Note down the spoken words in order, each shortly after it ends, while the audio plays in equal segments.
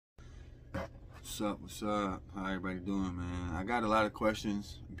What's up? How everybody doing, man? I got a lot of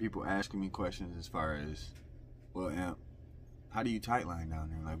questions. People asking me questions as far as, well, Amp, how do you tightline down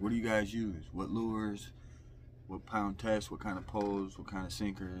there? Like, what do you guys use? What lures? What pound test? What kind of poles? What kind of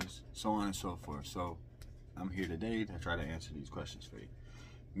sinkers? So on and so forth. So I'm here today to try to answer these questions for you.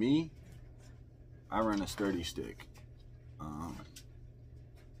 Me, I run a sturdy stick.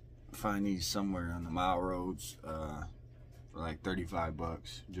 Find these somewhere on the mile roads for like 35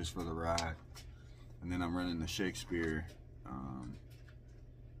 bucks just for the ride. And then I'm running the Shakespeare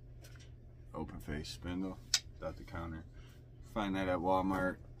open face spindle without the counter. Find that at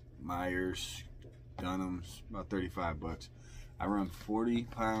Walmart, Myers, Dunham's, about 35 bucks. I run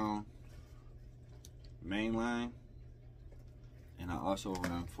 40-pound main line, and I also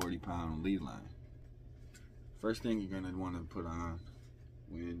run 40-pound lead line. First thing you're gonna want to put on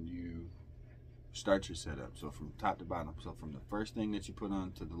when you start your setup, so from top to bottom, so from the first thing that you put on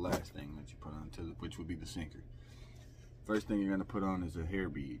to the last thing that you put on, which would be the sinker. First thing you're going to put on is a hair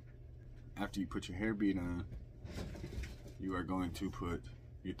bead. After you put your hair bead on, you are going to put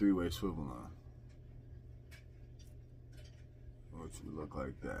your three-way swivel on, which would look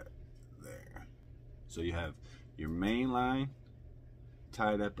like that there. So you have your main line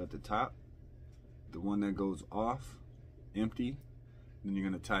tied up at the top, the one that goes off empty. Then you're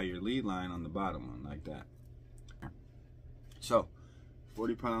going to tie your lead line on the bottom one like that. So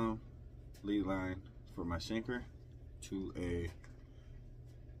 40-pound lead line for my sinker to a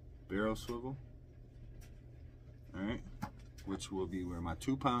barrel swivel, all right, which will be where my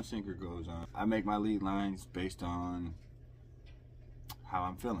 2-pound sinker goes on. I make my lead lines based on how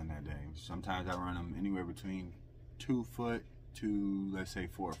I'm feeling that day. Sometimes I run them anywhere between 2 foot to, let's say,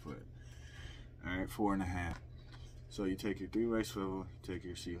 4 foot, all right, 4.5. So you take your three-way swivel, take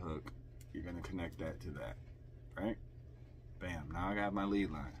your C-hook, you're gonna connect that to that, right? Bam, now I got my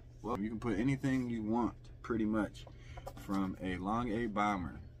lead line. Well, you can put anything you want, pretty much, from a long A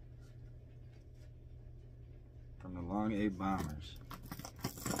bomber, from the long A bombers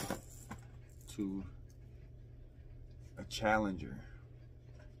to a Challenger,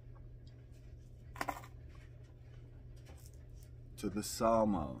 to the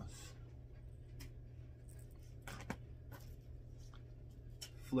Salmos,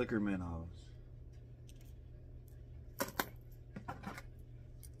 flicker minnows,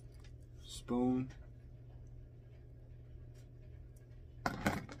 spoon,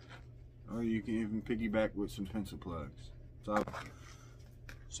 or you can even piggyback with some pencil plugs.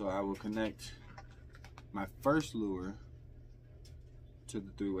 So I will connect my first lure to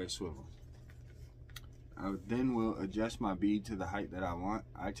the three-way swivel. I then will adjust my bead to the height that I want.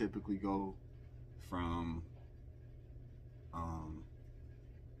 I typically go from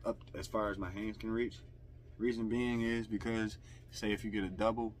up as far as my hands can reach. Reason being is because, say if you get a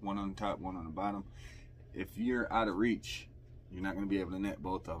double, one on the top, one on the bottom, if you're out of reach, you're not going to be able to net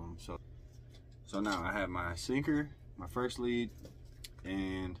both of them. So now I have my sinker, my first lead,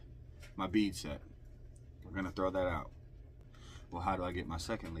 and my bead set. We're going to throw that out. Well, how do I get my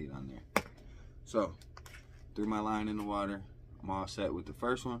second lead on there? So threw my line in the water, I'm all set with the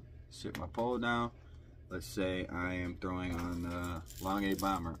first one, sit my pole down. Let's say I am throwing on the long A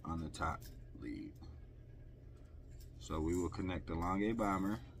bomber on the top lead. So we will connect the long A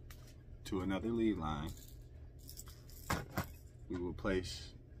bomber to another lead line. We will place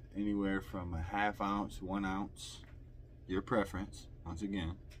anywhere from a 1/2 ounce, 1 ounce, your preference, once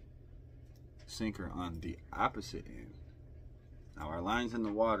again, sinker on the opposite end. Now our line's in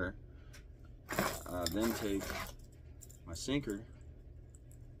the water. Then take my sinker,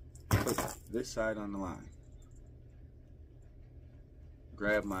 put this side on the line,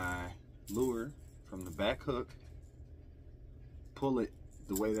 grab my lure from the back hook, pull it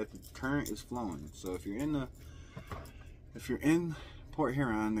the way that the current is flowing. So if you're in Port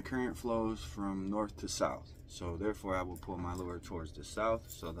Huron, the current flows from north to south. So therefore I will pull my lure towards the south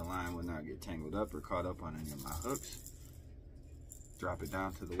so the line will not get tangled up or caught up on any of my hooks. Drop it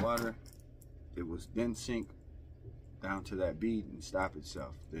down to the water. It will then sink down to that bead and stop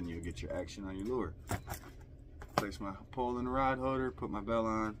itself. Then you'll get your action on your lure. Place my pole in the rod holder, put my bell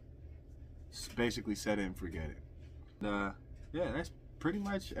on, basically set it and forget it. Yeah, that's pretty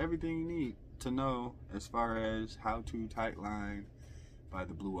much everything you need to know as far as how to tightline by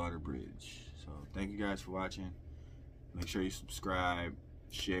the Blue Water Bridge. So thank you guys for watching. Make sure you subscribe,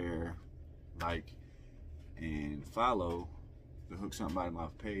 share, like, and follow the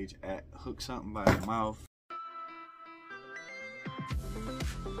Hooksumnbythemouf page at Hooksumnbythemouf.